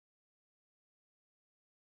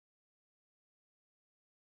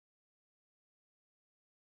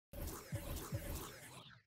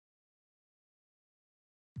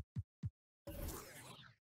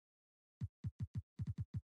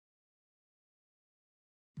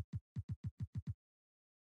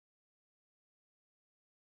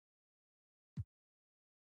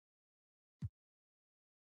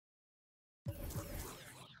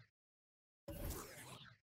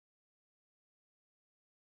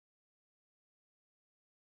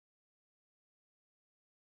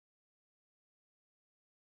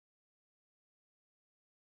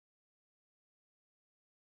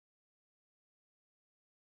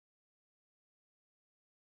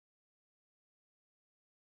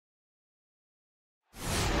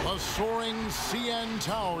The soaring CN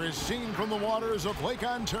Tower is seen from the waters of Lake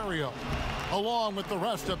Ontario, along with the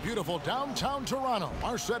rest of beautiful downtown Toronto,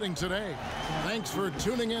 our setting today. Thanks for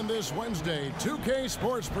tuning in this Wednesday. 2K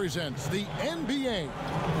Sports presents the NBA.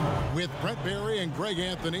 With Brett Barry and Greg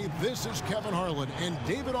Anthony, this is Kevin Harlan, and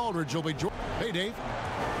David Aldridge will be joined. Hey, Dave.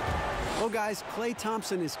 Well, guys, Klay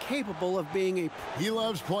Thompson is capable of being a... He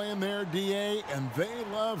loves playing there, DA, and they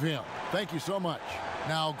love him. Thank you so much.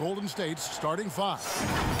 Now, Golden State's starting five.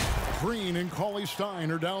 Green and Cauley Stein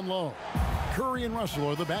are down low. Curry and Russell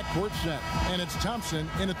are the backcourt set, and it's Thompson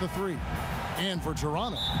in at the three. And for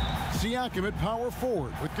Toronto, Siakam at power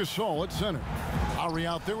forward with Gasol at center. Lowry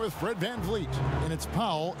out there with Fred VanVleet, and it's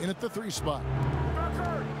Powell in at the three spot.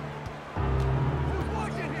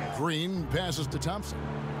 Green passes to Thompson,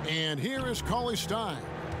 and here is Cauley Stein.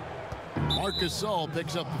 Marc Gasol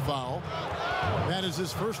picks up the foul. That is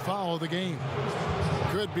his first foul of the game.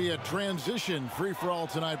 Could be a transition free-for-all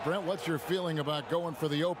tonight, Brent. What's your feeling about going for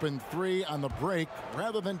the open three on the break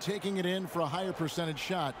rather than taking it in for a higher percentage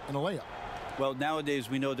shot in a layup? Well, nowadays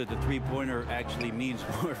we know that the three-pointer actually means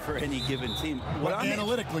more for any given team. Well,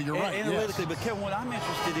 analytically, you're right. Analytically, yes. But Kevin, what I'm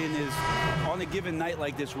interested in is on a given night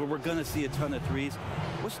like this where we're going to see a ton of threes,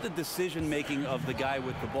 what's the decision-making of the guy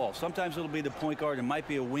with the ball? Sometimes it'll be the point guard, it might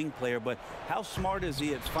be a wing player, but how smart is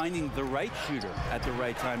he at finding the right shooter at the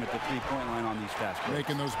right time at the three-point line on these fast breaks?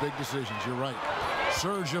 Making those big decisions, you're right.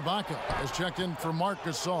 Serge Ibaka has checked in for Marc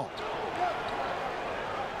Gasol.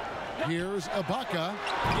 Here's Ibaka.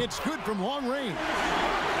 It's good from long range.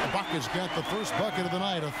 Ibaka's got the first bucket of the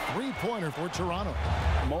night, a three-pointer for Toronto.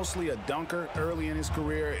 Mostly a dunker early in his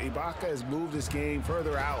career, Ibaka has moved his game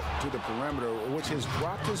further out to the perimeter, which has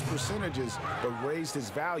dropped his percentages but raised his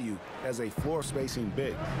value as a floor spacing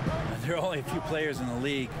big. There are only a few players in the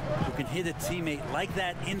league who can hit a teammate like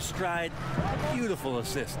that in stride. A beautiful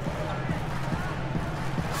assist.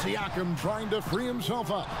 Siakam trying to free himself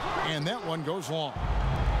up, and that one goes long.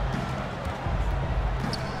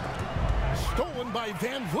 Stolen by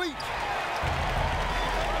VanVleet.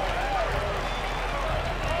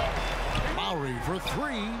 Lowry for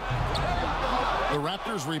three. The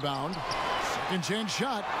Raptors rebound. Second chance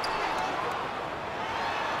shot.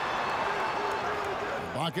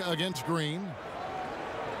 Ibaka against Green.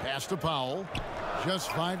 Pass to Powell.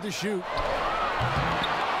 Just 5 to shoot.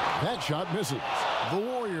 That shot misses. The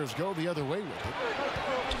Warriors go the other way with it.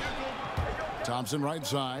 Thompson right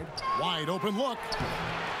side. Wide open look.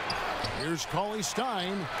 Here's Cauley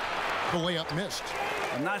Stein. The layup missed.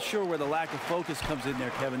 I'm not sure where the lack of focus comes in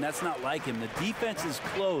there, Kevin. That's not like him. The defense is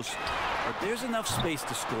close, but there's enough space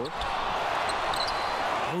to score.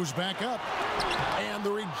 Goes back up. And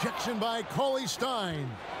the rejection by Cauley Stein.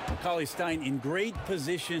 Cauley Stein in great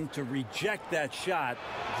position to reject that shot.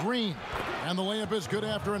 Green. And the layup is good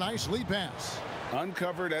after a nice lead pass.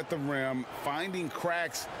 Uncovered at the rim, finding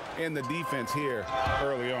cracks in the defense here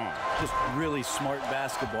early on. Just really smart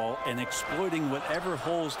basketball and exploiting whatever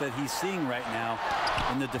holes that he's seeing right now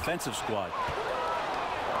in the defensive squad.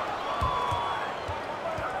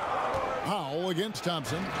 Powell against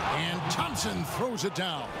Thompson, and Thompson throws it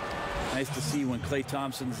down. Nice to see when Klay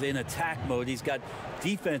Thompson's in attack mode. He's got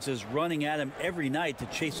defenses running at him every night to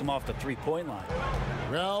chase him off the three-point line.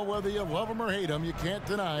 Well, whether you love him or hate him, you can't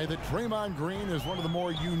deny that Draymond Green is one of the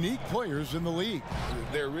more unique players in the league.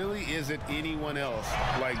 There really isn't anyone else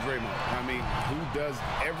like Draymond. I mean, who does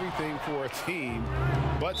everything for a team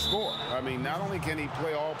but score. I mean, not only can he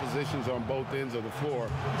play all positions on both ends of the floor,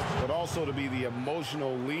 but also to be the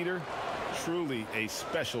emotional leader. Truly a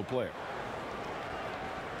special player.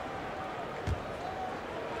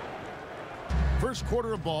 First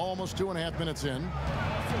quarter of ball, almost 2.5 minutes in.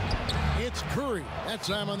 It's Curry. That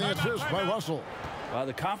time on the assist by Russell. Well,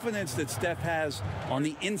 the confidence that Steph has on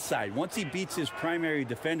the inside, once he beats his primary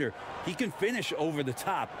defender, he can finish over the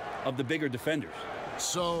top of the bigger defenders.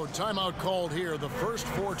 So, timeout called here, the first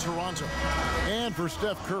for Toronto. And for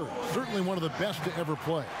Steph Curry, certainly one of the best to ever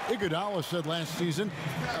play. Iguodala said last season,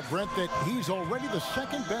 Brent, that he's already the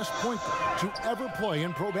second best point guard to ever play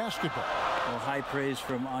in pro basketball. Well, high praise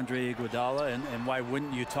from Andre Iguodala, and why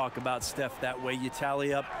wouldn't you talk about Steph that way? You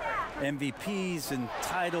tally up MVPs and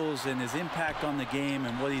titles and his impact on the game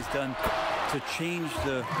and what he's done to change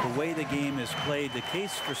the way the game is played. The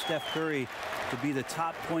case for Steph Curry to be the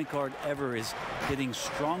top point guard ever is getting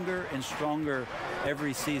stronger and stronger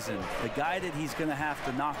every season. The guy that he's going to have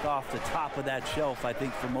to knock off the top of that shelf, I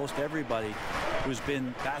think, for most everybody who's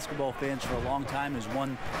been basketball fans for a long time, is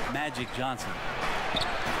one Magic Johnson.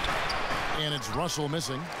 And it's Russell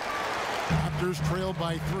missing. Raptors trailed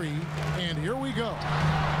by 3, and here we go.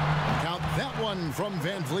 Count that one from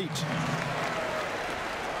VanVleet.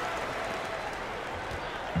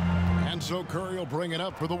 And so Curry will bring it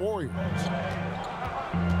up for the Warriors.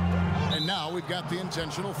 And now we've got the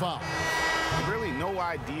intentional foul. Really no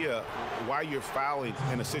idea why you're fouling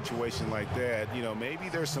in a situation like that. You know, maybe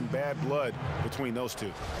there's some bad blood between those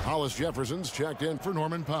two. Hollis Jefferson's checked in for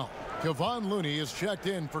Norman Powell. Kevon Looney is checked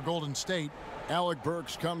in for Golden State. Alec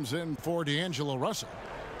Burks comes in for D'Angelo Russell.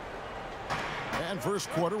 And first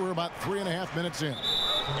quarter, we're about 3.5 minutes in.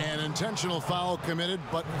 An intentional foul committed,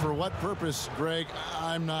 but for what purpose, Greg,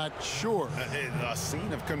 I'm not sure. A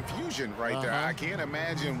scene of confusion right there. I can't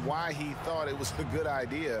imagine why he thought it was a good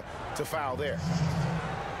idea to foul there.